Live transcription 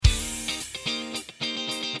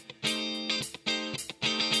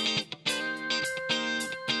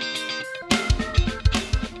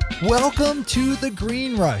Welcome to The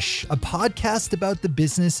Green Rush, a podcast about the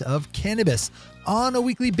business of cannabis. On a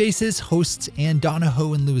weekly basis, hosts Ann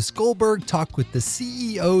Donahoe and Louis Goldberg talk with the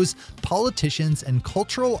CEOs, politicians, and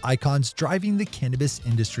cultural icons driving the cannabis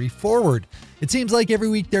industry forward. It seems like every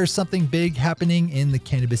week there's something big happening in the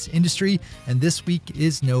cannabis industry, and this week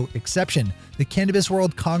is no exception. The Cannabis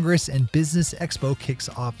World Congress and Business Expo kicks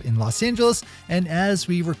off in Los Angeles, and as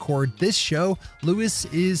we record this show, Louis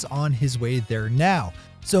is on his way there now.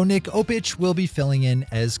 So Nick Opich will be filling in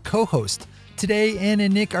as co-host. Today, Ann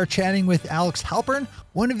and Nick are chatting with Alex Halpern,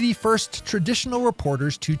 one of the first traditional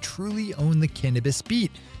reporters to truly own the cannabis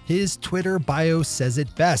beat. His Twitter bio says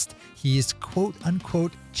it best. He is quote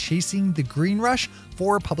unquote chasing the green rush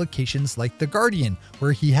for publications like The Guardian,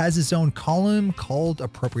 where he has his own column called,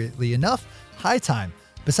 appropriately enough, High Time.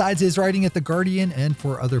 Besides his writing at The Guardian and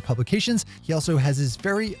for other publications, he also has his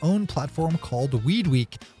very own platform called Weed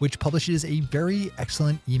Week, which publishes a very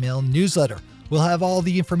excellent email newsletter. We'll have all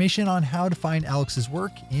the information on how to find Alex's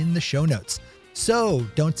work in the show notes. So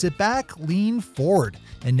don't sit back, lean forward.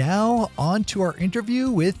 And now on to our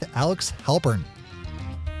interview with Alex Halpern.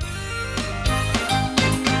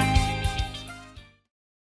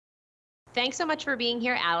 Thanks so much for being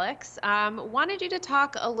here, Alex. Wanted you to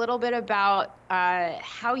talk a little bit about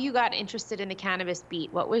how you got interested in the cannabis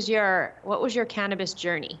beat. What was your cannabis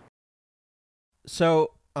journey?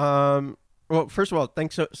 So, well, first of all,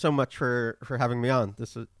 thanks so much for having me on.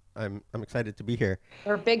 I'm excited to be here.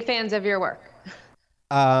 We're big fans of your work.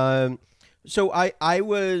 So I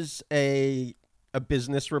was a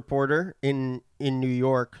business reporter in New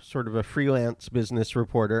York, sort of a freelance business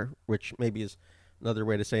reporter, which maybe is another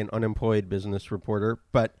way to say an unemployed business reporter.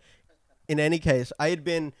 But in any case, I had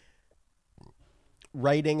been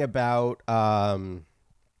writing about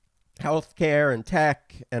healthcare and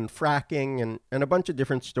tech and fracking and a bunch of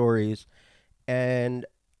different stories. And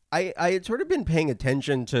I had sort of been paying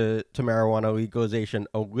attention to marijuana legalization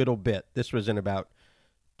a little bit. This was in about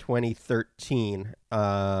 2013.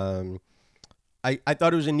 I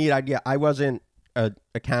thought it was a neat idea. I wasn't a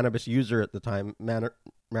cannabis user at the time.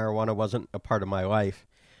 Marijuana wasn't a part of my life,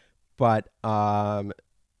 but I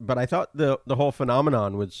thought the whole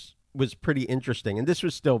phenomenon was pretty interesting. And this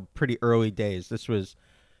was still pretty early days. This was,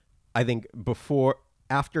 I think,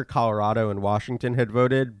 after Colorado and Washington had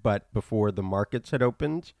voted, but before the markets had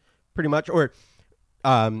opened, pretty much,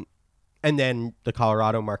 and then the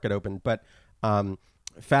Colorado market opened. But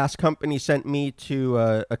Fast Company sent me to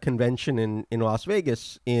a convention in Las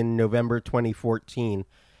Vegas in November 2014,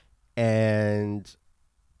 and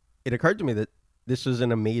it occurred to me that this was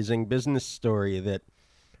an amazing business story that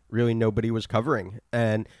really nobody was covering.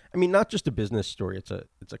 And I mean, not just a business story; it's a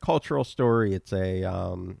cultural story. It's a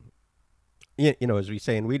as we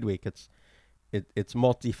say in Weed Week, it's a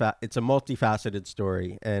multifaceted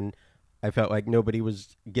story, and I felt like nobody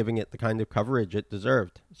was giving it the kind of coverage it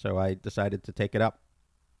deserved. So I decided to take it up,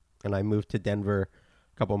 and I moved to Denver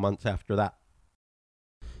a couple months after that.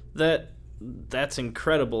 That's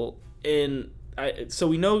incredible. And so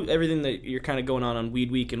we know everything that you're kind of going on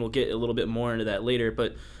Weed Week, and we'll get a little bit more into that later.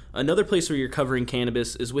 But another place where you're covering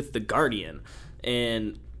cannabis is with The Guardian,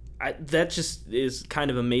 and that just is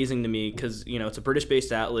kind of amazing to me because, it's a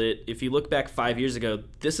British-based outlet. If you look back 5 years ago,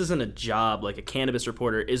 this isn't a job. Like, a cannabis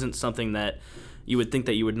reporter isn't something that you would think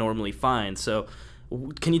that you would normally find. So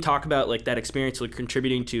can you talk about, like, that experience, like,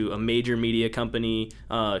 contributing to a major media company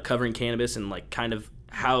covering cannabis and, like, kind of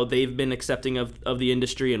how they've been accepting of the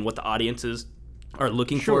industry and what the audiences are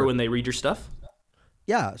looking for when they read your stuff?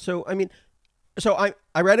 Yeah. So, I mean,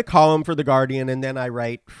 I write a column for The Guardian, and then I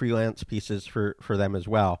write freelance pieces for them as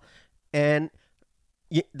well. And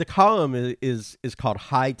the column is called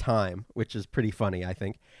High Time, which is pretty funny, I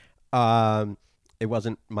think. It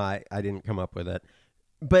wasn't I didn't come up with it.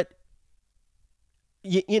 But,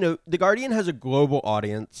 The Guardian has a global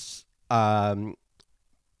audience,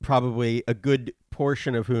 probably a good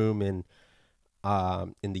portion of whom in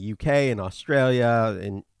the UK and Australia,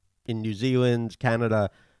 in New Zealand, Canada,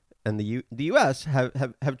 and the U.S.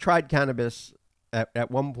 have tried cannabis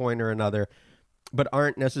at one point or another, but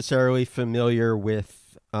aren't necessarily familiar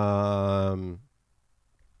with how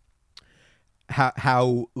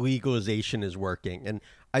legalization is working. And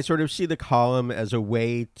I sort of see the column as a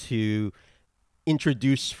way to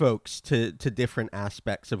introduce folks to different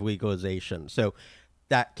aspects of legalization. So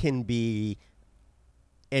that can be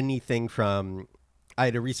anything from, I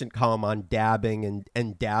had a recent column on dabbing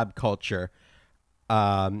and dab culture,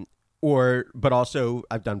 but also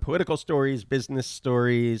I've done political stories, business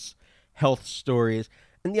stories, health stories.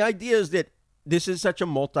 And the idea is that this is such a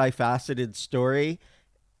multifaceted story,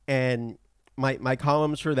 and my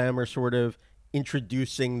columns for them are sort of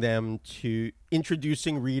introducing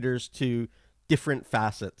readers to different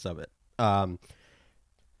facets of it.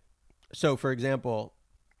 So, for example,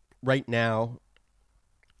 right now,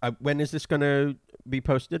 when is this going to be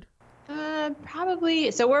posted?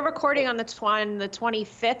 Probably. So we're recording on the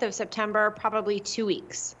 25th of September, probably 2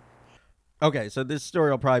 weeks. Okay, so this story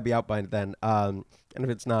will probably be out by then. And if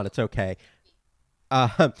it's not, it's okay.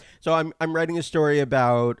 So I'm writing a story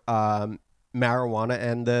about marijuana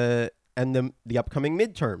and the upcoming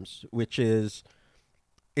midterms, which is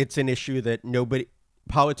it's an issue that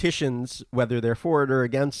politicians, whether they're for it or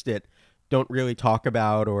against it, don't really talk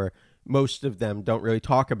about, or most of them don't really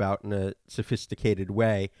talk about in a sophisticated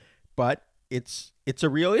way. But it's a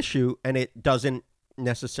real issue, and it doesn't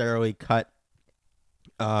necessarily cut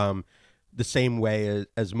the same way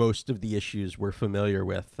as most of the issues we're familiar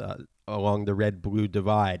with along the red-blue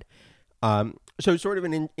divide. So sort of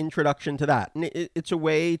an introduction to that. And it's a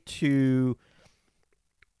way to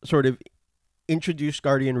sort of introduce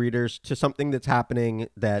Guardian readers to something that's happening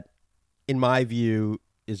that, in my view,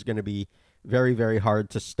 is going to be very, very hard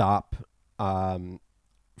to stop from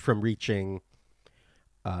reaching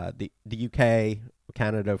the UK,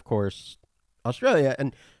 Canada, of course, Australia,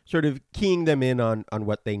 and sort of keying them in on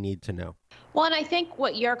what they need to know. Well, and I think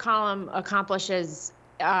what your column accomplishes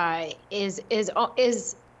is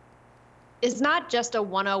not just a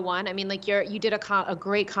 101. I mean, like you did a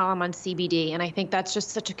great column on CBD, and I think that's just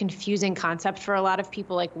such a confusing concept for a lot of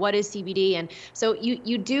people. Like, what is CBD? And so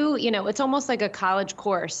you do, it's almost like a college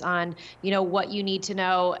course on, what you need to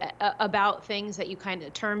know about things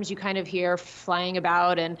that terms you kind of hear flying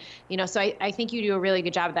about. And, so I think you do a really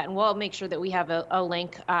good job of that. And we'll make sure that we have a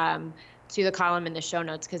link to the column in the show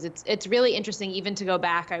notes, because it's really interesting even to go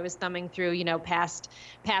back. I was thumbing through, past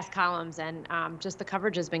columns, and just the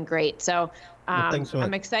coverage has been great. So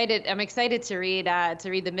I'm excited to read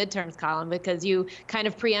the midterms column, because you kind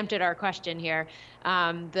of preempted our question here.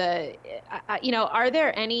 Are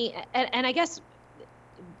there any, and I guess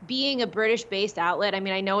being a British-based outlet, I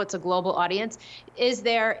mean, I know it's a global audience. Is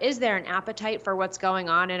there an appetite for what's going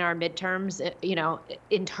on in our midterms,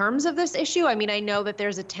 in terms of this issue? I mean, I know that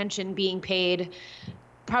there's attention being paid,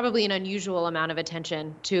 probably an unusual amount of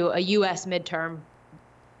attention to a U.S. midterm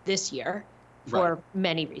this year for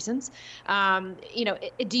many reasons.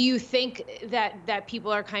 Do you think that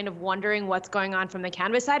people are kind of wondering what's going on from the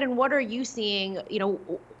cannabis side, and what are you seeing,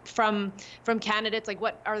 from candidates? Like,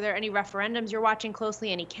 what are there any referendums you're watching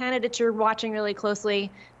closely, any candidates you're watching really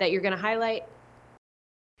closely that you're going to highlight?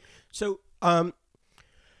 So,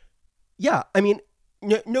 yeah, I mean,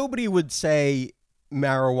 nobody would say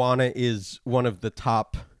marijuana is one of the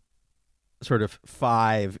top sort of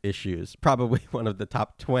 5 issues, probably one of the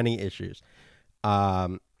top 20 issues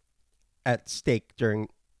at stake during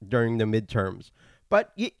the midterms.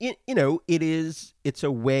 But it's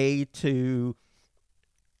a way to,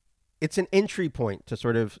 it's an entry point to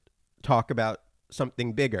sort of talk about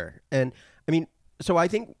something bigger. And I mean, so I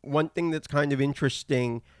think one thing that's kind of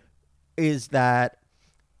interesting is that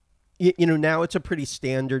now it's a pretty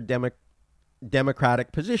standard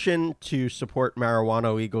Democratic position to support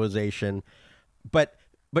marijuana legalization, but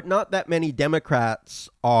not that many Democrats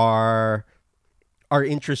are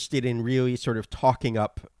interested in really sort of talking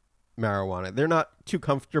up marijuana. They're not too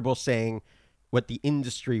comfortable saying what the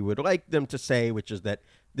industry would like them to say, which is that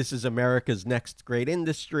this is America's next great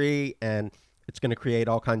industry and it's going to create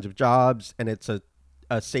all kinds of jobs, and it's a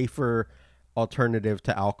safer alternative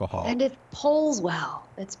to alcohol. And it polls well.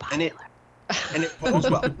 It's popular. And it polls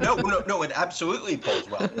well. No, it absolutely polls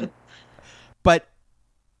well. But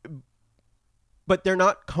they're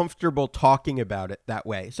not comfortable talking about it that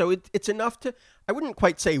way. So it's enough to, I wouldn't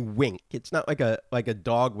quite say wink. It's not like a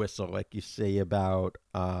dog whistle like you say about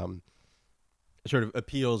sort of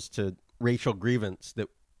appeals to racial grievance that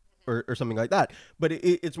or something like that. But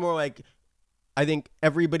it's more like, I think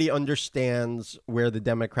everybody understands where the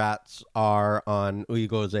Democrats are on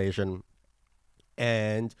legalization,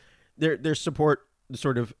 and their support, the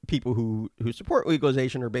sort of people who support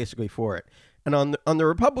legalization are basically for it. And on the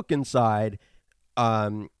Republican side,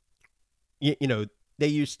 they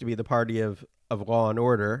used to be the party of law and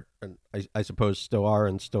order, and I suppose still are,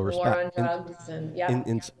 and still respect war on drugs,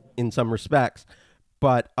 in some respects.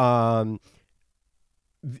 But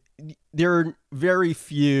there are very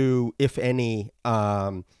few, if any,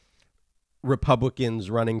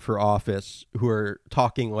 Republicans running for office who are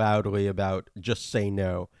talking loudly about just say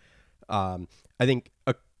no. I think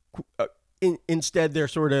instead they're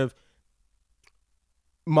sort of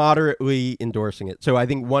moderately endorsing it. So I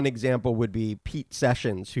think one example would be Pete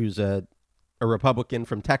Sessions, who's a Republican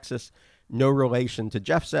from Texas, no relation to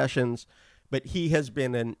Jeff Sessions, but he has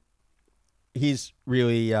been he's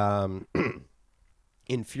really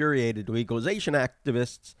infuriated legalization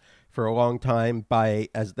activists for a long time by,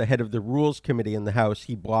 as the head of the Rules Committee in the House,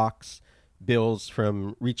 he blocks bills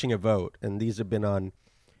from reaching a vote. And these have been on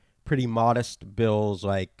pretty modest bills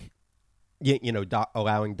like,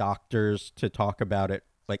 allowing doctors to talk about it,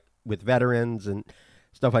 like with veterans and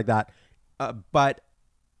stuff like that. But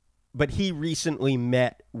he recently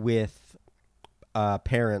met with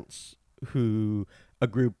parents who, a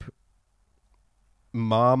group,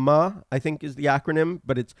 MAMA, I think is the acronym,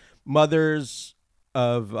 but it's Mothers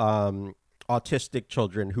of Autistic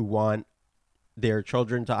Children, who want their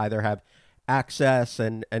children to either have access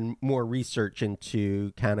and more research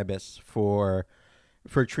into cannabis for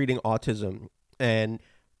treating autism. And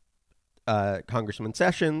Congressman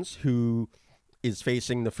Sessions, who is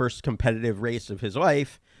facing the first competitive race of his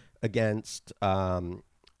life against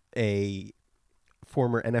a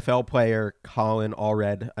former NFL player, Colin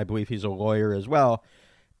Allred. I believe he's a lawyer as well.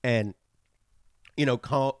 And,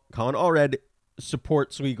 Colin Allred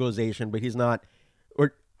supports legalization, but he's not,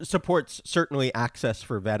 or supports certainly access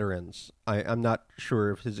for veterans. I'm not sure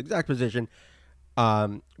of his exact position,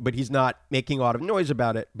 but he's not making a lot of noise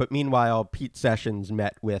about it. But meanwhile, Pete Sessions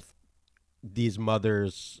met with these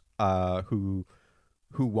mothers who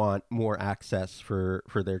want more access for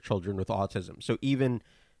their children with autism. So even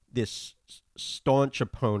this staunch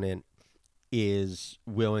opponent is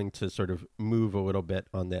willing to sort of move a little bit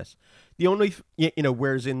on this. The only,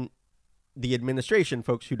 whereas in the administration,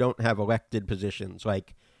 folks who don't have elected positions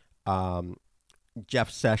like Jeff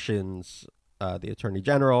Sessions, the Attorney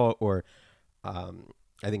General, or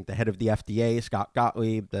I think the head of the FDA, Scott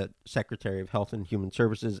Gottlieb, the Secretary of Health and Human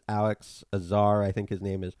Services, Alex Azar, I think his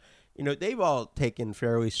name is, they've all taken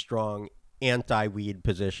fairly strong anti-weed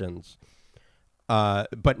positions.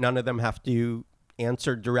 But none of them have to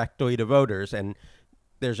answer directly to voters. And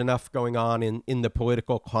there's enough going on in the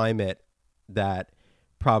political climate that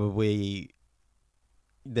probably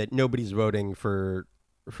that nobody's voting for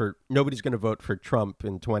nobody's going to vote for Trump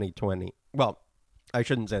in 2020. Well, I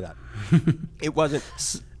shouldn't say that. It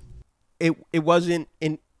wasn't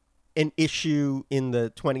an issue in the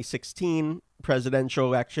 2016 presidential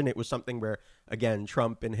election. It was something where, again,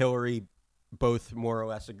 Trump and Hillary both more or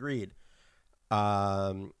less agreed.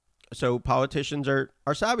 So politicians are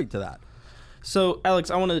savvy to that. So,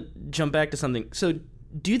 Alex, I want to jump back to something. So,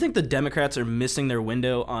 do you think the Democrats are missing their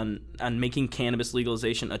window on making cannabis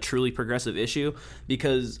legalization a truly progressive issue?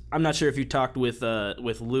 Because I'm not sure if you talked with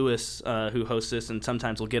Lewis, who hosts this, and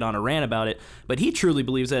sometimes will get on a rant about it, but he truly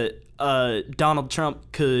believes that Donald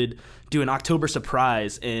Trump could do an October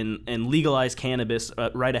surprise and legalize cannabis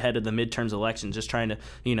right ahead of the midterms elections, just trying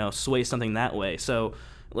to sway something that way. So,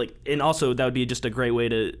 and also that would be just a great way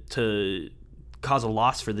to cause a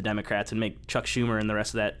loss for the Democrats and make Chuck Schumer and the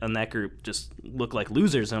rest of that group just look like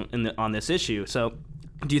losers on this issue. So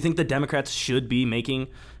do you think the Democrats should be making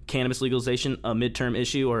cannabis legalization a midterm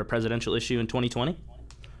issue or a presidential issue in 2020?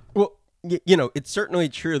 Well, it's certainly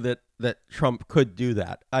true that Trump could do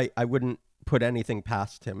that. I wouldn't put anything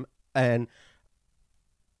past him. And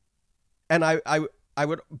I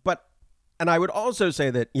would also say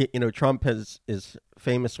that, Trump is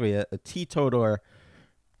famously a teetotaler.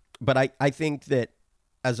 But I think that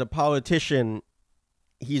as a politician,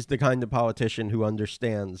 he's the kind of politician who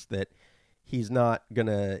understands that he's not going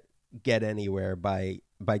to get anywhere by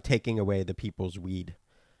taking away the people's weed.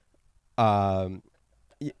 Or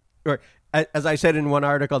as I said in one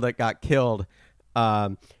article that got killed,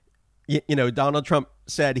 Donald Trump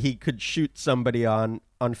said he could shoot somebody on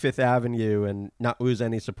Fifth Avenue and not lose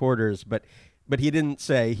any supporters, but he didn't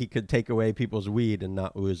say he could take away people's weed and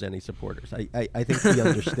not lose any supporters. I think he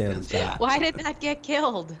understands that. Why did that get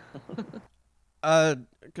killed?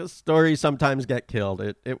 Because stories sometimes get killed.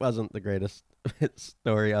 It wasn't the greatest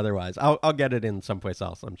story otherwise. I'll get it in someplace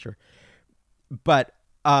else, I'm sure. But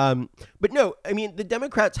no, I mean, the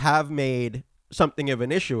Democrats have made something of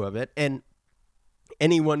an issue of it. And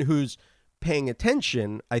anyone who's paying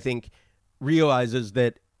attention, I think, realizes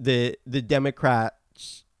that the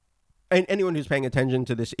Democrats... And anyone who's paying attention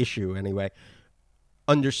to this issue, anyway,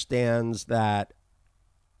 understands that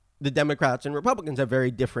the Democrats and Republicans have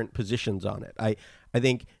very different positions on it. I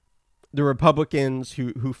think the Republicans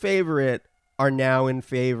who favor it are now in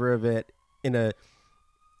favor of it in a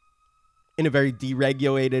very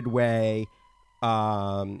deregulated way.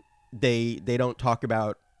 They don't talk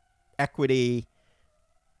about equity.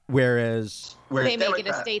 Whereas they make it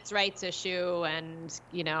a states' rights issue and,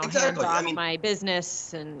 Exactly. hands off my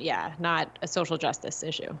business and, not a social justice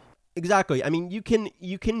issue. Exactly. I mean, you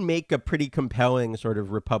can make a pretty compelling sort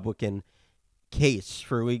of Republican case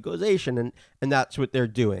for legalization, and that's what they're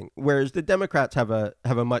doing. Whereas the Democrats have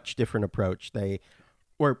a much different approach.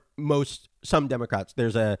 Some Democrats,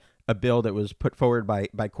 there's a bill that was put forward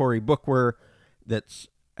by Cory Booker that's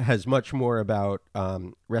has much more about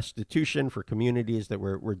restitution for communities that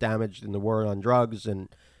were damaged in the war on drugs and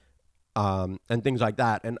things like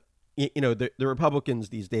that. And the Republicans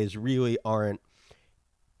these days really aren't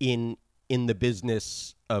in the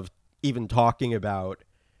business of even talking about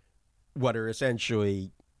what are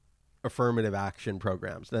essentially affirmative action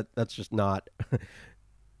programs. That's just not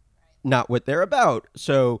what they're about.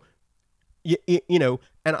 So, and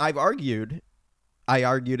I argued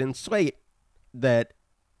in Slate that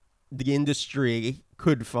the industry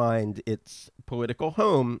could find its political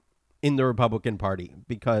home in the Republican Party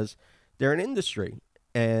because they're an industry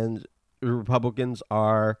and the Republicans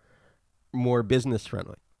are more business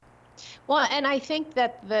friendly. Well, and I think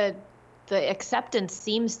that the acceptance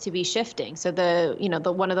seems to be shifting. So the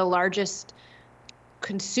one of the largest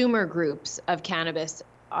consumer groups of cannabis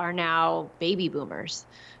are now baby boomers.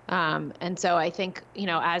 And so I think,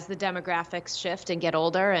 as the demographics shift and get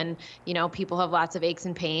older and, people have lots of aches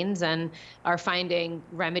and pains and are finding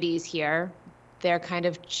remedies here, they're kind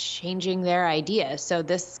of changing their ideas. So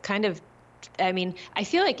this kind of, I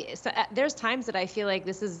feel like there's times that I feel like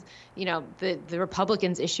this is, the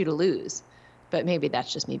Republicans' issue to lose, but maybe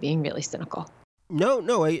that's just me being really cynical.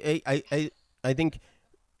 No, I think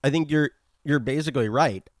you're basically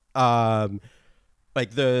right.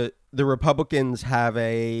 Like the Republicans have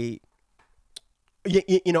I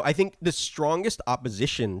think the strongest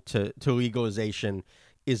opposition to legalization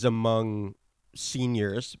is among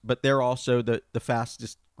seniors, but they're also the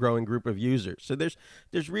fastest growing group of users. So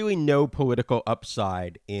there's really no political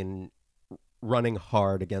upside in running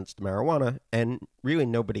hard against marijuana, and really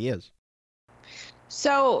nobody is.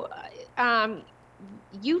 So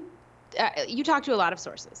you talk to a lot of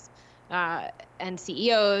sources and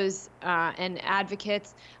CEOs and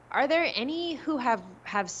advocates. Are there any who have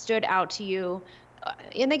stood out to you,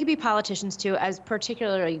 and they could be politicians too, as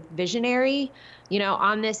particularly visionary,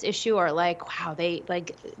 on this issue, or like, wow, they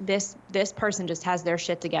like this person just has their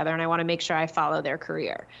shit together, and I want to make sure I follow their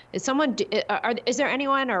career? Is there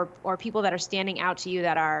anyone or people that are standing out to you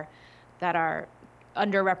that are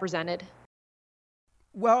underrepresented?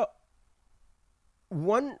 Well,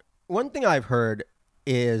 one thing I've heard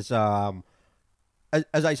is,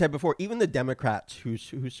 as I said before, even the Democrats who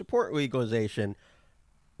support legalization,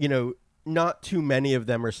 not too many of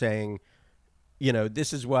them are saying,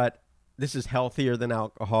 this is healthier than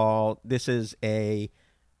alcohol. This is a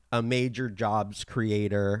major jobs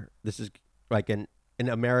creator. This is like an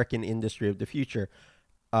American industry of the future.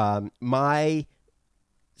 My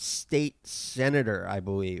state senator, I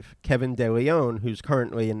believe, Kevin De Leon, who's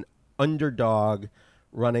currently an underdog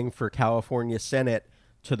running for California Senate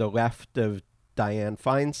to the left of Dianne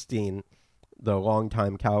Feinstein, the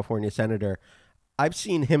longtime California senator, I've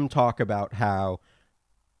seen him talk about how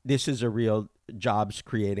this is a real jobs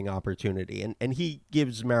creating opportunity. And he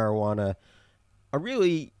gives marijuana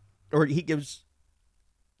he gives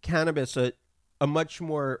cannabis a much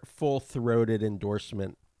more full-throated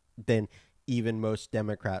endorsement than even most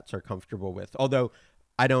Democrats are comfortable with. Although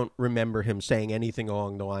I don't remember him saying anything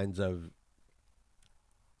along the lines of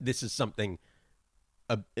this is something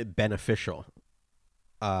beneficial.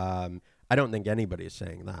 I don't think anybody's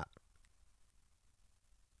saying that.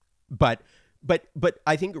 But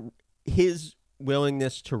I think his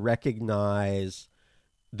willingness to recognize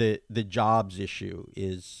the jobs issue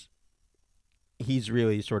he's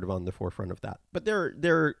really sort of on the forefront of that. But there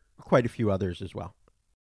are quite a few others as well.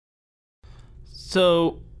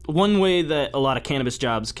 So one way that a lot of cannabis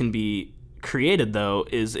jobs can be created, though,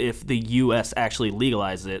 is if the U.S. actually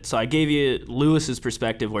legalizes it. So I gave you Lewis's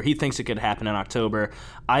perspective where he thinks it could happen in October.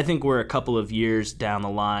 I think we're a couple of years down the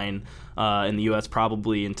line in the U.S.,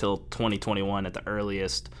 probably until 2021 at the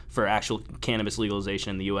earliest, for actual cannabis legalization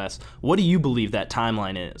in the U.S. What do you believe that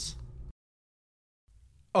timeline is?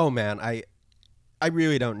 Oh, man, I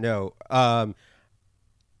really don't know.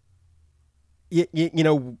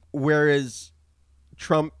 Whereas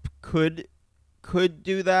Trump could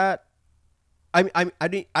do that, I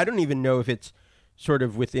don't even know if it's sort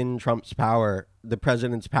of within Trump's power, the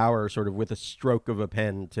president's power, sort of with a stroke of a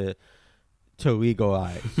pen to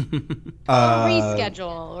legalize.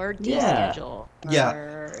 Reschedule or deschedule.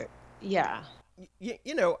 Yeah.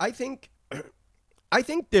 I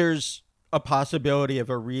think there's a possibility of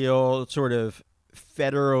a real sort of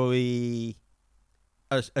federally,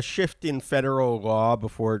 a shift in federal law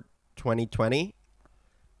before 2020.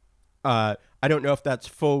 I don't know if that's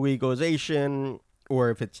full legalization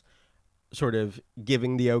or if it's sort of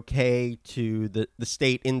giving the okay to the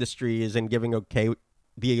state industries and giving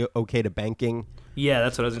the okay to banking. Yeah,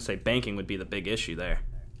 that's what I was going to say. Banking would be the big issue there.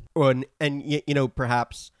 And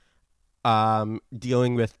perhaps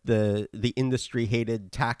dealing with the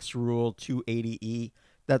industry-hated tax rule 280E.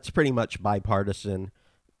 That's pretty much bipartisan.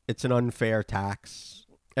 It's an unfair tax.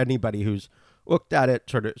 Anybody who's looked at it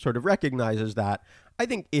sort of recognizes that. I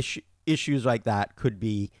think issues like that could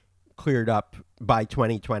be cleared up by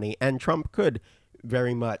 2020, and Trump could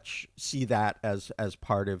very much see that as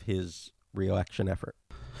part of his re-election effort.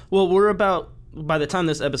 Well, by the time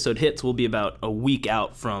this episode hits, we'll be about a week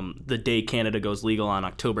out from the day Canada goes legal on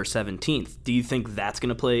October 17th. Do you think that's going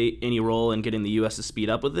to play any role in getting the U.S. to speed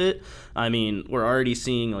up with it? I mean, we're already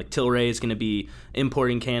seeing like Tilray is going to be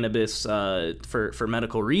importing cannabis for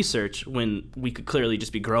medical research when we could clearly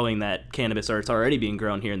just be growing that cannabis, or it's already being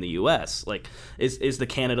grown here in the U.S. Like, is the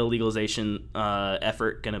Canada legalization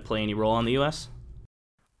effort going to play any role on the U.S.?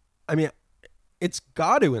 I mean, it's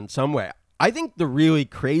got to in some way. I think the really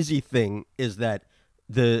crazy thing is that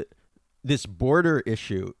this border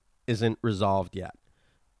issue isn't resolved yet.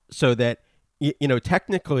 So that,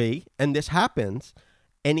 technically, and this happens,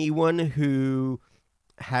 any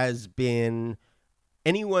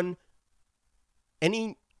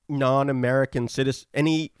non-American citizen,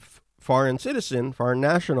 any foreign citizen, foreign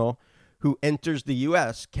national who enters the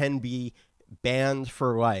U.S. can be banned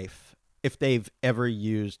for life if they've ever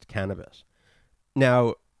used cannabis.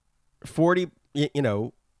 Now,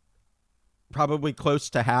 probably close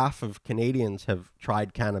to half of Canadians have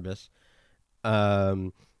tried cannabis.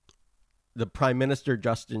 The Prime Minister,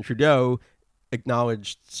 Justin Trudeau,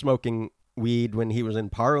 acknowledged smoking weed when he was in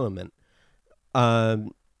Parliament.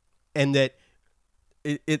 And that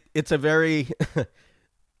it's a very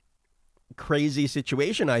crazy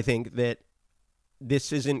situation, I think, that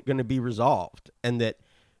this isn't going to be resolved. And that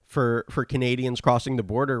for Canadians crossing the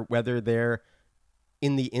border, whether they're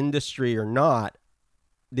in the industry or not,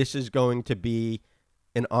 this is going to be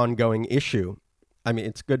an ongoing issue. I mean,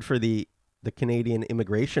 it's good for the Canadian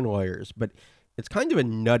immigration lawyers, but it's kind of a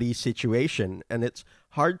nutty situation, and it's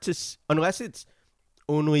hard to, unless it's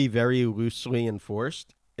only very loosely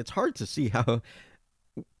enforced, it's hard to see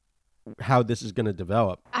how this is going to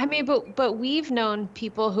develop. I mean, but we've known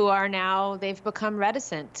people who are now, they've become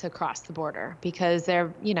reticent to cross the border because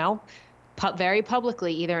they're, very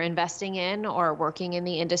publicly either investing in or working in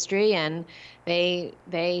the industry, and they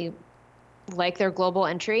like their global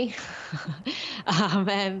entry.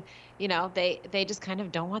 And they just kind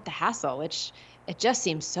of don't want the hassle, which it just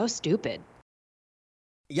seems so stupid.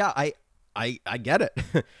 Yeah, I get it.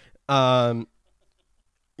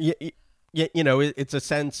 It's a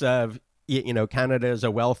sense of, Canada is a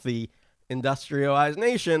wealthy industrialized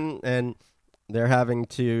nation, and they're having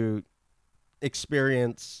to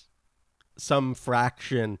experience some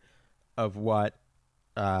fraction of what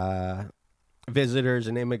visitors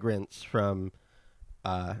and immigrants from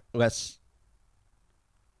less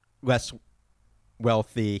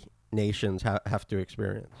wealthy nations have to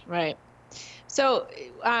experience. Right. So,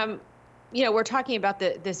 we're talking about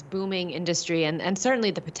this booming industry and certainly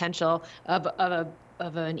the potential of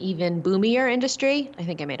an even boomier industry. I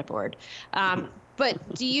think I made up a word.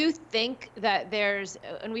 But do you think that there's,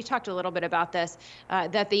 and we talked a little bit about this,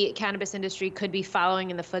 that the cannabis industry could be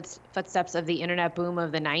following in the footsteps of the internet boom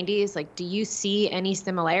of the 90s? Like, do you see any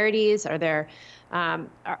similarities? Are there, are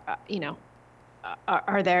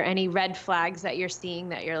there any red flags that you're seeing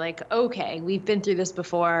that you're like, okay, we've been through this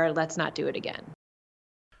before, let's not do it again?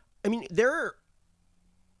 I mean, there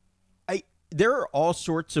are all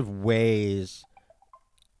sorts of ways,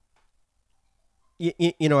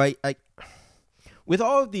 with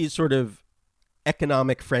all of these sort of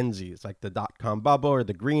economic frenzies, like the dot-com bubble or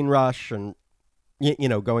the green rush, and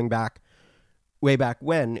going way back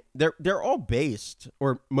when, they're all based,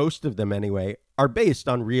 or most of them anyway, are based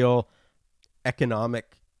on real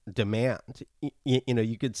economic demand.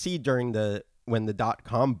 You could see when the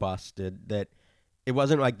dot-com busted that it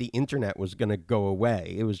wasn't like the internet was going to go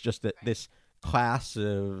away. It was just that this class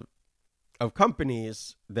of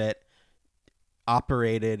companies that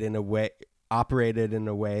operated in a way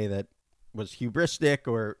that was hubristic,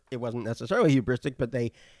 or it wasn't necessarily hubristic, but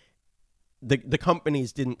the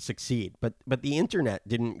companies didn't succeed. But the internet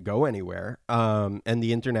didn't go anywhere, and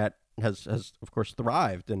the internet has of course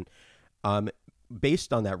thrived, and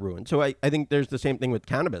based on that ruin. So I think there's the same thing with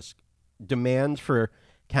cannabis. Demand for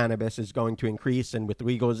cannabis is going to increase, and with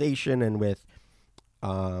legalization and with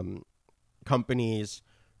companies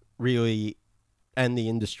really, and the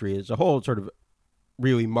industry as a whole, sort of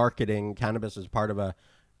really marketing cannabis as part of a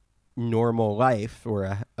normal life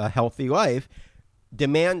or a healthy life,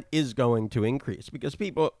 demand is going to increase because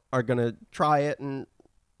people are going to try it and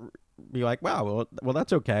be like, wow, well,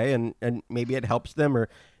 that's okay. And maybe it helps them, or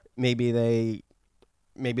maybe they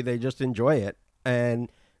just enjoy it.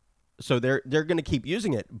 And so they're going to keep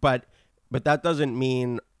using it. But that doesn't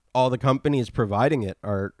mean all the companies providing it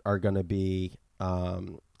are going to be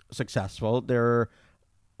successful. There are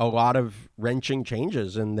a lot of wrenching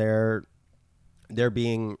changes, and they're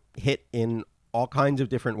being hit in all kinds of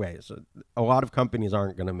different ways. A lot of companies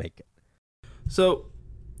aren't going to make it. So,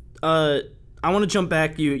 I want to jump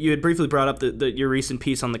back. You had briefly brought up your recent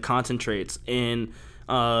piece on the concentrates, and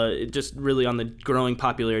just really on the growing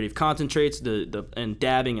popularity of concentrates, and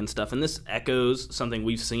dabbing and stuff. And this echoes something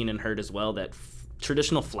we've seen and heard as well, that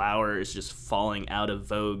traditional flower is just falling out of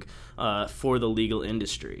vogue for the legal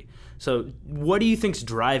industry. So what do you think's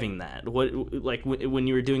driving that? When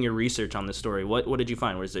you were doing your research on this story, what did you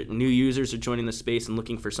find? Was it new users are joining the space and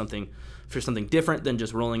looking for something different than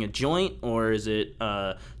just rolling a joint, or is it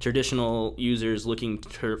traditional users looking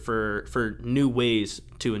for new ways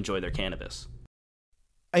to enjoy their cannabis?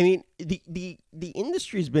 I mean, the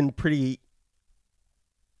industry's been pretty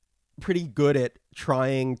good at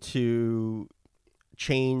trying to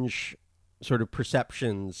change sort of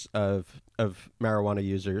perceptions of marijuana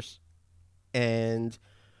users. And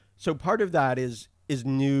so part of that is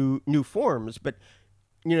new forms, but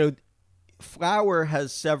flower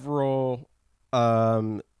has several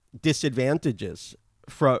disadvantages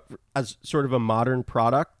as sort of a modern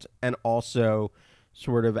product, and also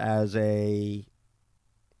sort of as a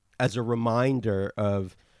reminder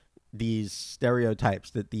of these stereotypes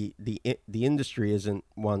that the industry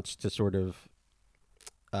wants to sort of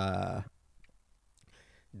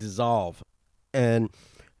dissolve. And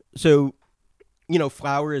so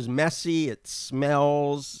flower is messy, it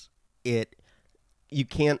smells, you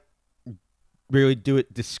can't really do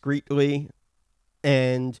it discreetly,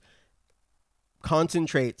 and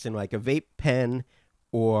concentrates in like a vape pen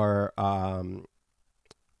or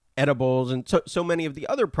edibles, and so many of the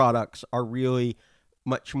other products are really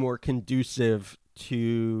much more conducive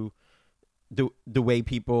to the way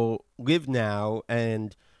people live now.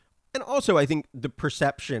 And also I think the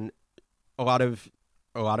perception, a lot of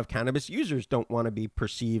cannabis users don't want to be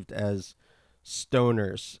perceived as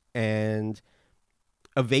stoners, and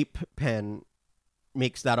a vape pen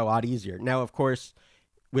makes that a lot easier. Now, of course,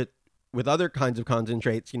 with other kinds of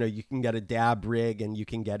concentrates, you can get a dab rig and you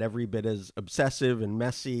can get every bit as obsessive and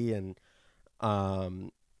messy, and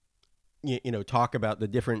talk about the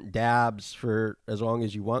different dabs for as long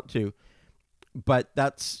as you want to. But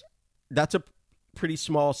that's a pretty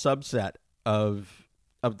small subset of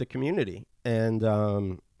the community. And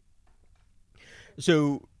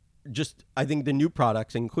so just, I think the new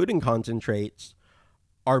products, including concentrates,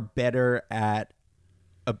 are better at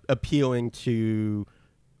appealing to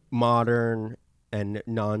modern and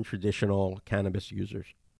non-traditional cannabis users.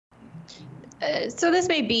 So this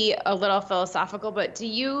may be a little philosophical, but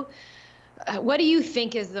what do you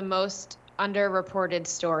think is the most underreported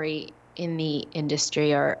story in the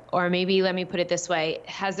industry? Or maybe let me put it this way: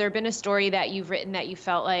 has there been a story that you've written that you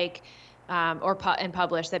felt like, and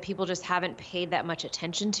published, that people just haven't paid that much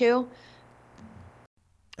attention to?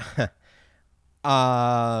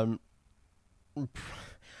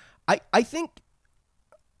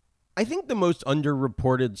 I think the most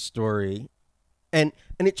underreported story, and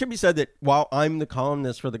it should be said that while I'm the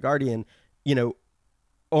columnist for The Guardian,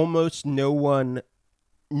 almost none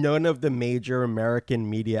of the major American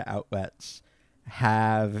media outlets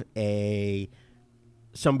have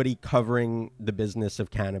somebody covering the business of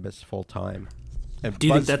cannabis full time. Do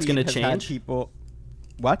you think that's going to change?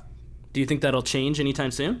 What? Do you think that'll change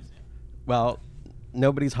anytime soon? Well,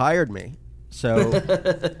 nobody's hired me. So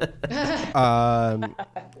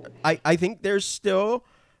I think there's still,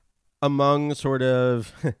 among sort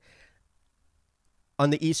of on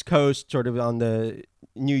the East Coast, sort of on the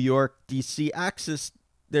New York, DC axis,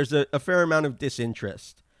 there's a fair amount of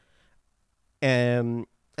disinterest. And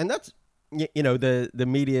that's, the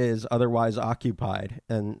media is otherwise occupied,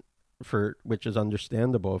 and which is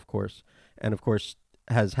understandable, of course, and of course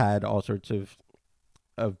has had all sorts of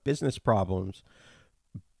business problems.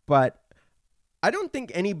 But I don't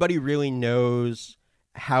think anybody really knows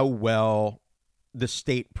how well the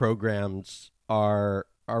state programs are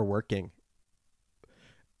working.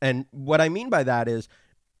 And what I mean by that is,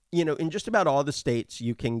 in just about all the states,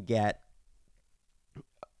 you can get,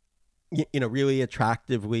 really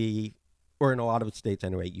attractively, or in a lot of states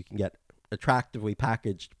anyway, you can get attractively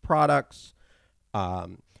packaged products.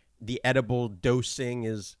 The edible dosing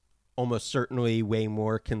is almost certainly way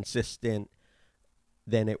more consistent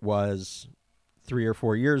than it was 3 or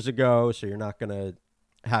 4 years ago, so you're not going to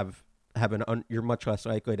have you're much less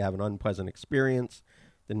likely to have an unpleasant experience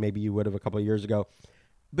than maybe you would have a couple of years ago.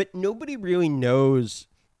 But nobody really knows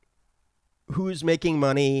who's making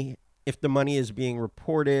money, if the money is being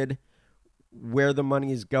reported, where the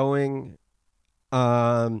money is going.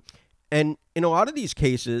 And in a lot of these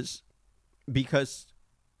cases, because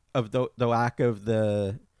of the lack of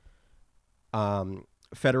the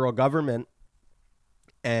federal government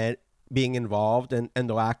and being involved, and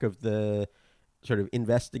the lack of the sort of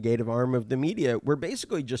investigative arm of the media, we're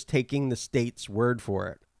basically just taking the state's word for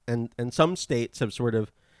it. And some states have sort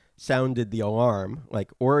of sounded the alarm,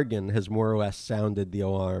 like Oregon has more or less sounded the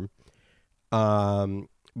alarm.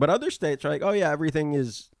 But other states are like, oh yeah, everything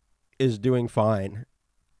is doing fine.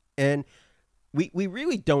 And we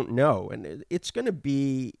really don't know. And it's going to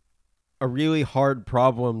be a really hard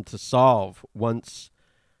problem to solve once,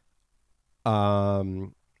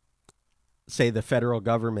 say, the federal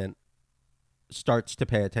government starts to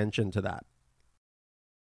pay attention to that.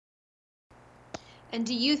 And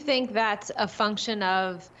do you think that's a function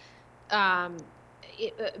of,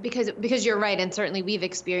 because you're right, and certainly we've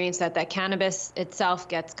experienced that cannabis itself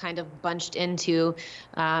gets kind of bunched into,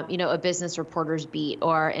 a business reporter's beat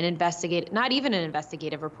or not even an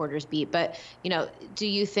investigative reporter's beat, but, do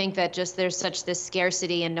you think that just there's such this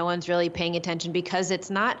scarcity and no one's really paying attention because it's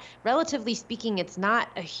not, relatively speaking, it's not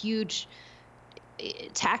a huge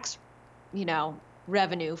tax,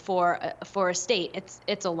 revenue for a state.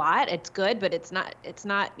 It's a lot, it's good, but it's not,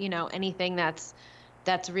 anything that's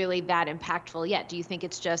really that impactful yet. Do you think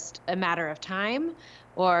it's just a matter of time,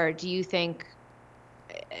 or do you think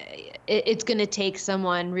it's going to take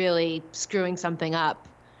someone really screwing something up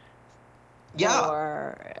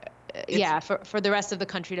for the rest of the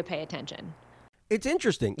country to pay attention? It's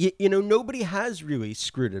interesting. Nobody has really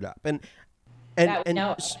screwed it up, and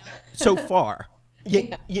so far.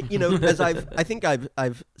 As I think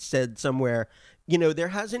I've said somewhere, there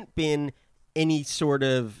hasn't been any sort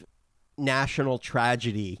of national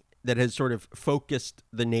tragedy that has sort of focused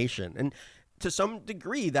the nation. And to some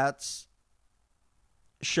degree, that's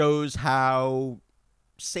shows how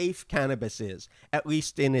safe cannabis is, at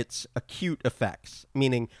least in its acute effects,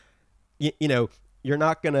 meaning, you're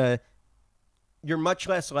much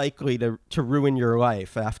less likely to ruin your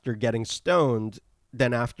life after getting stoned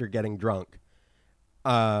than after getting drunk.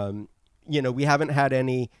 We haven't had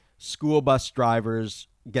any school bus drivers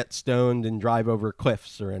get stoned and drive over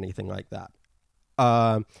cliffs or anything like that.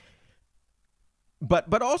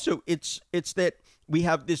 But also it's that we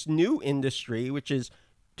have this new industry, which is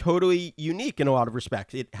totally unique in a lot of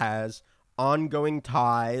respects. It has ongoing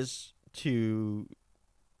ties to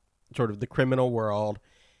sort of the criminal world.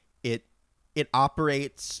 It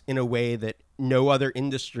operates in a way that no other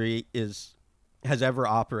industry has ever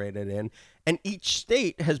operated in. And each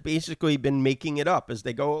state has basically been making it up as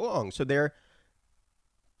they go along. So they're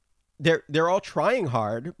all trying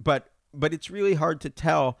hard, but it's really hard to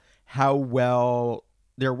tell how well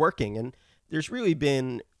they're working. And there's really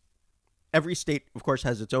been, every state, of course,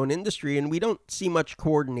 has its own industry, and we don't see much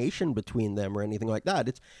coordination between them or anything like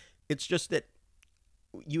that. It's just that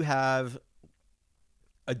you have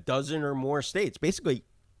a dozen or more states. Basically,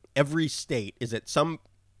 every state is at some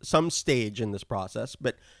stage in this process,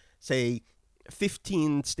 but say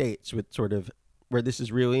 15 states with sort of where this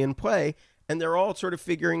is really in play, and they're all sort of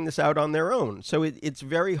figuring this out on their own. So it's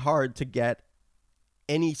very hard to get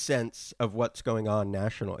any sense of what's going on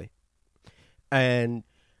nationally. And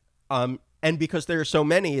because there are so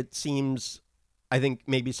many, it seems, I think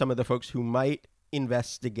maybe some of the folks who might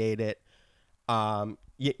investigate it,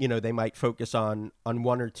 they might focus on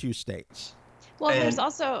one or two states. Well, there's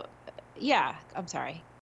also, I'm sorry.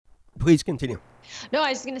 Please continue. No, I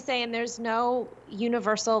was going to say, and there's no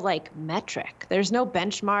universal metric. There's no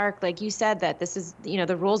benchmark. Like you said, that this is,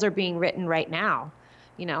 the rules are being written right now.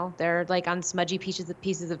 They're on smudgy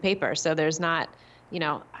pieces of paper. So there's not,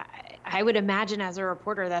 I would imagine as a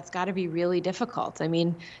reporter, that's got to be really difficult. I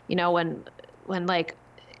mean, when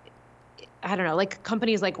I don't know,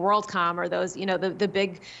 companies like WorldCom or those, the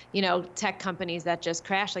big, tech companies that just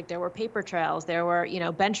crashed, there were paper trails, there were,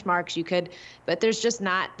 benchmarks but there's just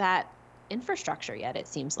not that infrastructure yet, it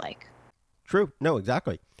seems like. True. No,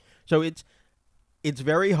 exactly. So it's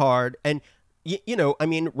very hard. And,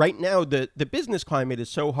 right now the business climate is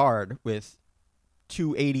so hard with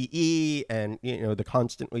 280E and, the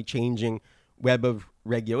constantly changing web of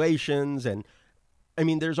regulations. And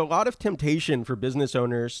there's a lot of temptation for business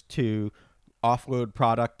owners to offload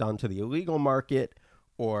product onto the illegal market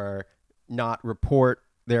or not report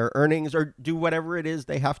their earnings or do whatever it is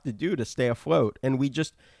they have to do to stay afloat. And we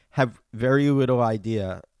just have very little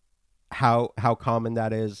idea how common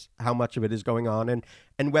that is, how much of it is going on,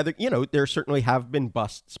 and whether, there certainly have been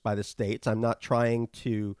busts by the states. I'm not trying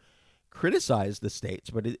to criticize the states,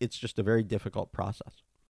 but it's just a very difficult process.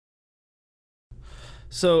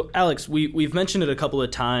 So, Alex, we've mentioned it a couple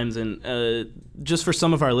of times, and just for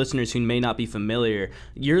some of our listeners who may not be familiar,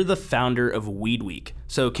 you're the founder of Weed Week.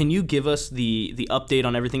 So can you give us the update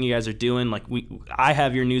on everything you guys are doing? Like, I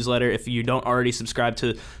have your newsletter. If you don't already subscribe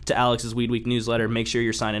to Alex's Weed Week newsletter, make sure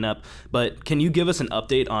you're signing up. But can you give us an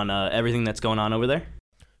update on everything that's going on over there?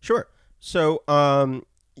 Sure. So,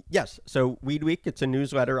 yes. So Weed Week, it's a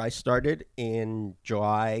newsletter I started in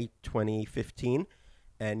July 2015.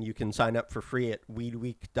 And you can sign up for free at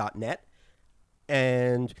weedweek.net.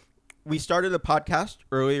 And we started a podcast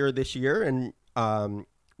earlier this year, and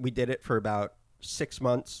we did it for about 6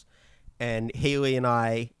 months. And Haley and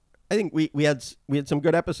I think we had some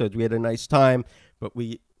good episodes. We had a nice time, but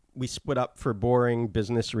we split up for boring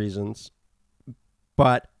business reasons.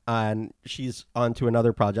 But she's on to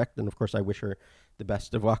another project, and of course I wish her the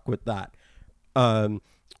best of luck with that.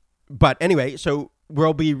 But anyway, so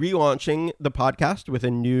we'll be relaunching the podcast with a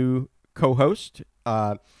new co-host,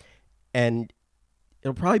 and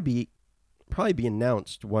it'll probably be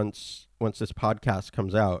announced once this podcast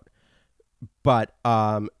comes out. But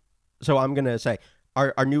so I'm gonna say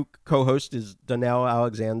our new co-host is Donnell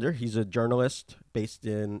Alexander. He's a journalist based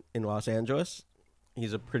in Los Angeles.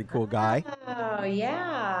 He's a pretty cool guy. Oh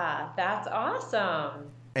yeah, that's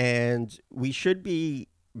awesome. And we should be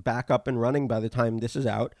back up and running by the time this is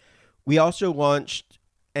out. We also launched,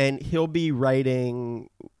 and he'll be writing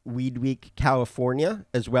Weed Week California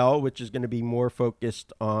as well, which is going to be more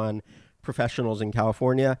focused on professionals in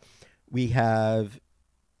California. We have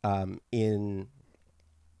Jesse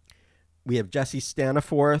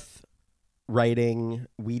Staniforth writing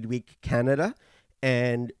Weed Week Canada,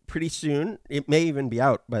 and pretty soon, it may even be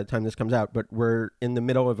out by the time this comes out, but we're in the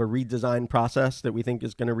middle of a redesign process that we think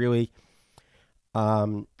is going to really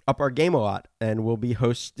up our game a lot, and we'll be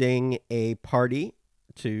hosting a party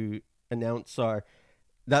to announce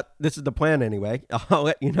this is the plan anyway. I'll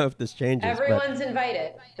let you know if this changes. Everyone's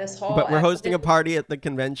invited. But we're hosting a party at the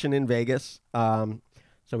convention in Vegas, so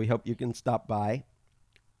we hope you can stop by.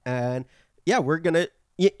 And yeah, we're gonna,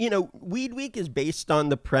 Weed Week is based on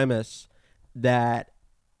the premise that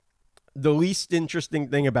the least interesting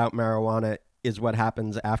thing about marijuana is what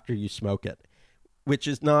happens after you smoke it. Which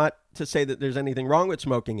is not to say that there's anything wrong with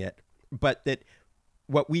smoking it, but that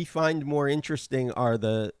what we find more interesting are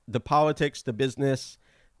the politics, the business,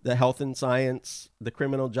 the health and science, the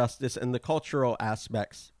criminal justice, and the cultural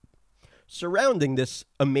aspects surrounding this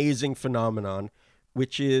amazing phenomenon,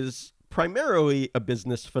 which is primarily a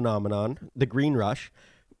business phenomenon, the green rush,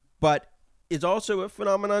 but is also a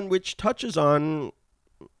phenomenon which is going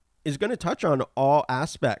to touch on all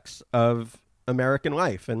aspects of American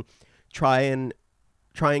life and try and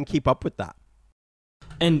keep up with that.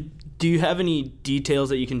 And do you have any details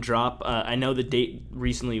that you can drop? I know the date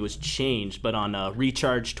recently was changed, but on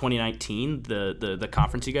Recharge 2019, the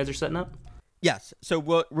conference you guys are setting up? Yes. So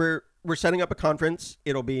we're setting up a conference.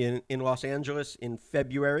 It'll be in Los Angeles in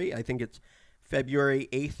February. I think it's February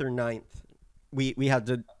 8th or 9th. We had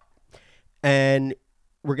to, and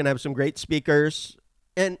we're going to have some great speakers.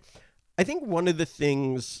 And I think one of the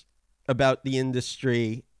things about the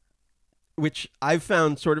industry, which I've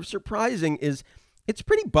found sort of surprising, is it's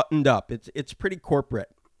pretty buttoned up. It's pretty corporate.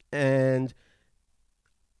 And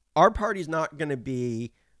our party's not going to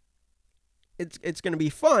be, it's going to be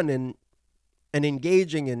fun and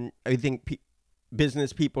engaging. And I think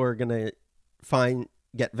business people are going to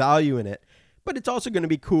get value in it. But it's also going to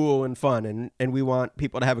be cool and fun. And we want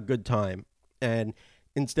people to have a good time. And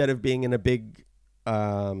instead of being in a big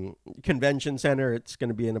convention center, it's going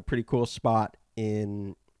to be in a pretty cool spot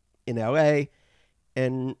in LA,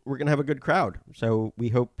 and we're going to have a good crowd. So we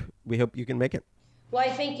hope you can make it. Well,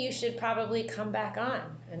 I think you should probably come back on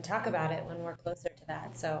and talk about it when we're closer to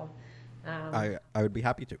that. So I would be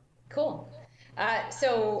happy to. Cool.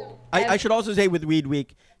 So I should also say with Weed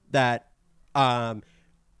Week that, one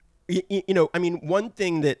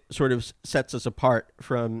thing that sort of sets us apart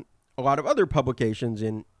from a lot of other publications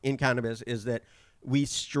in cannabis is that we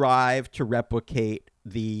strive to replicate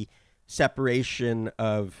the separation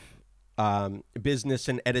of business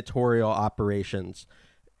and editorial operations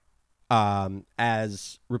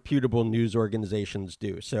as reputable news organizations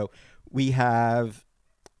do. So we have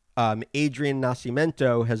Adrian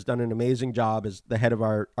Nascimento has done an amazing job as the head of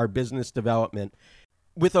our business development.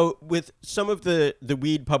 With some of the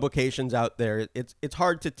weed publications out there, it's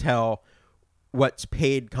hard to tell what's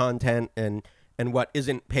paid content and what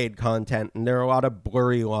isn't paid content, and there are a lot of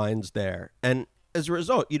blurry lines there. And as a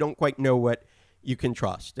result, you don't quite know what you can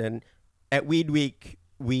trust. And at Weed Week,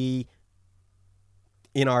 we,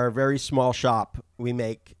 in our very small shop, we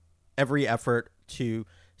make every effort to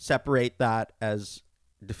separate that as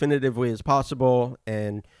definitively as possible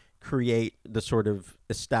and create the sort of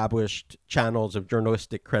established channels of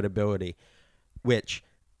journalistic credibility, which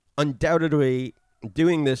undoubtedly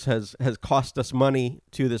doing this has cost us money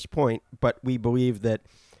to this point, but we believe that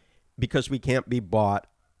because we can't be bought,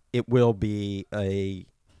 it will be a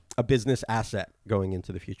business asset going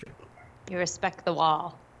into the future. You respect the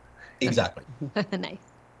wall. Exactly. Nice.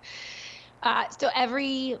 So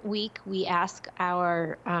every week we ask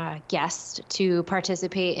our guest to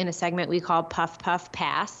participate in a segment we call Puff Puff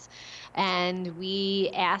Pass. And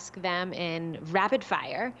we ask them in rapid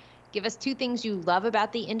fire, give us 2 things you love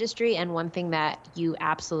about the industry and 1 thing that you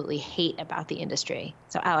absolutely hate about the industry.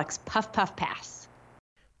 So Alex, Puff Puff Pass.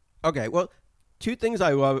 Okay, well, 2 things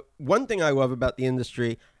I love. 1 thing I love about the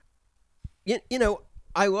industry, you know,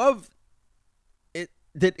 I love it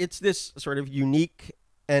that it's this sort of unique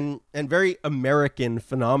and very American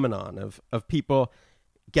phenomenon of people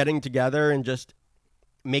getting together and just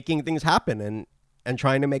making things happen and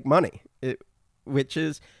trying to make money, which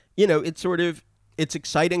is, you know, it's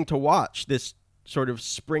exciting to watch this sort of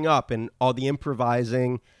spring up and all the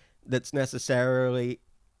improvising that's necessarily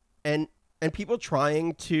and people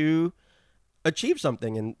trying to achieve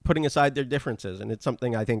something and putting aside their differences. And it's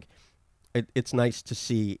something I think it's nice to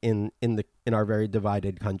see in our very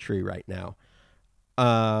divided country right now.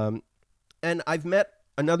 And I've met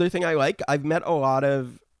another thing I like. I've met a lot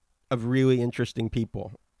of really interesting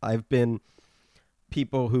people. I've been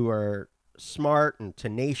people who are smart and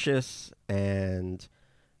tenacious and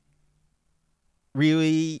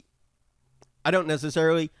really, I don't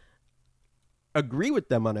necessarily agree with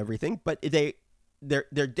them on everything, but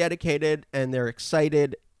they're dedicated and they're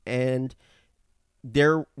excited and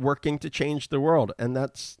they're working to change the world, and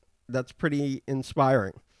that's pretty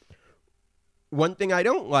inspiring. 1 thing I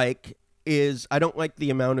don't like is I don't like the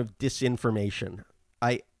amount of disinformation.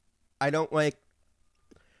 I don't like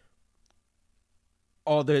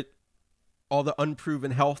all the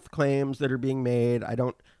unproven health claims that are being made.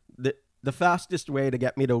 The fastest way to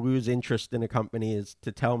get me to lose interest in a company is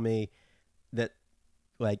to tell me that,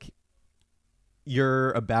 like,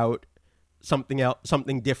 you're about something else,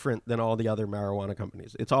 something different than all the other marijuana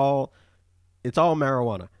companies. It's all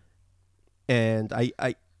marijuana. And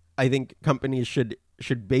I think companies should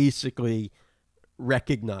basically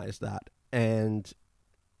recognize that. And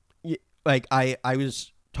like I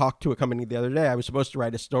was talked to a company the other day. I was supposed to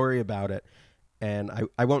write a story about it, and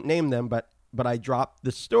I won't name them, but I dropped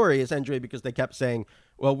the story essentially because they kept saying,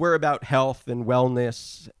 well, we're about health and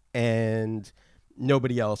wellness and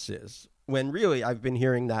nobody else is. When really I've been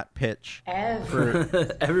hearing that pitch for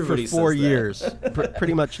 4 years,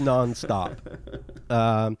 pretty much nonstop.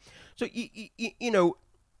 So, you know,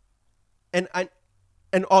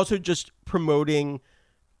 and also just promoting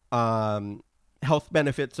health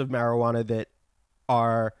benefits of marijuana that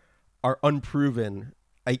are unproven.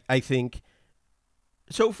 I think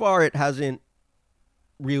so far it hasn't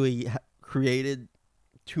really created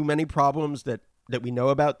too many problems that we know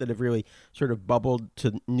about that have really sort of bubbled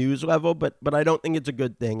to news level, but I don't think it's a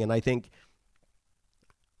good thing. And I think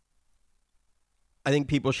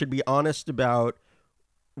people should be honest about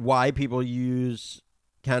why people use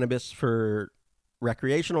cannabis for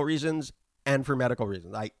recreational reasons and for medical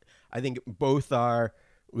reasons. I think both are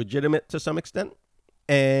legitimate to some extent,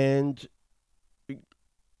 and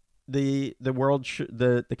the world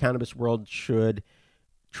the cannabis world should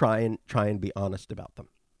try and be honest about them.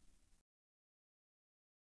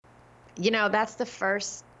 You know, that's the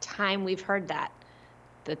first time we've heard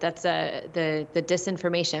that's the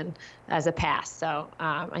disinformation as a pass. So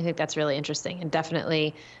I think that's really interesting, and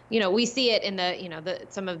definitely, you know, we see it in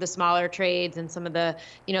some of the smaller trades and some of the,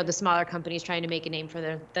 you know, the smaller companies trying to make a name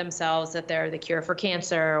for themselves, that they're the cure for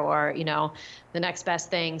cancer or, you know, the next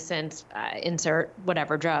best thing since insert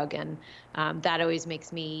whatever drug, and that always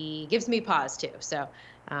gives me pause too. So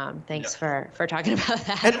thanks for talking about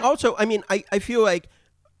that. And also, I mean, I feel like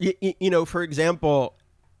you know, for example,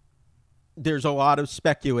 there's a lot of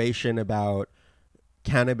speculation about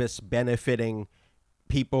cannabis benefiting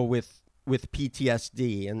people with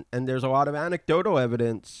PTSD, and there's a lot of anecdotal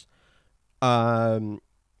evidence, but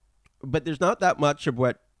there's not that much of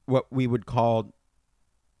what we would call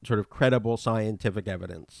sort of credible scientific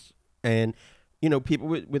evidence. And, you know, people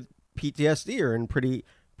with PTSD are in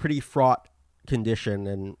pretty fraught condition,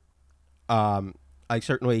 and I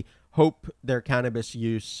certainly hope their cannabis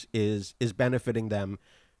use is benefiting them.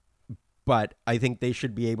 But I think they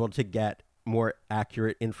should be able to get more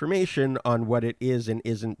accurate information on what it is and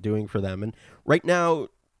isn't doing for them. And right now,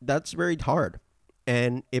 that's very hard.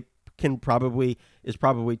 And it is probably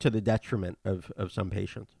to the detriment of some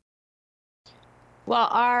patients. Well,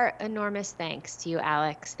 our enormous thanks to you,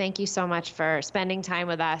 Alex. Thank you so much for spending time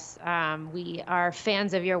with us. We are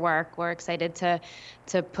fans of your work. We're excited to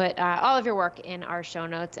put all of your work in our show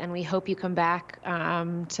notes, and we hope you come back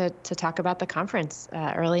to talk about the conference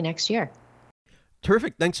early next year.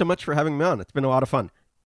 Terrific. Thanks so much for having me on. It's been a lot of fun.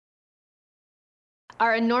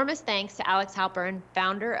 Our enormous thanks to Alex Halpern,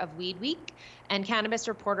 founder of Weed Week and cannabis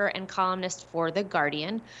reporter and columnist for The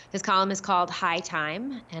Guardian. His column is called High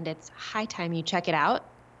Time, and it's high time you check it out.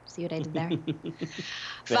 See what I did there?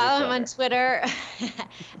 Follow him on Twitter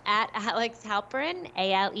at Alex Halperin,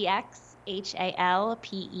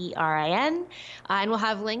 AlexHalperin. And we'll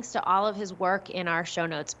have links to all of his work in our show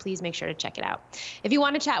notes. Please make sure to check it out. If you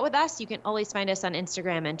want to chat with us, you can always find us on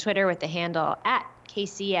Instagram and Twitter with the handle at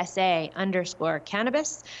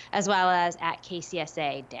KCSA_cannabis, as well as at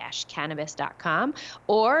KCSA-cannabis.com,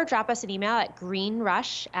 or drop us an email at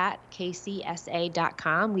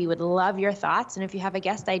greenrush@kcsa.com. We would love your thoughts, and if you have a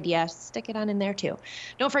guest idea, stick it on in there too.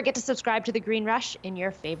 Don't forget to subscribe to The Green Rush in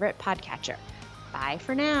your favorite podcatcher. Bye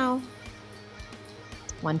for now.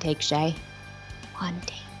 One take, Shay. One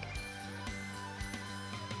take.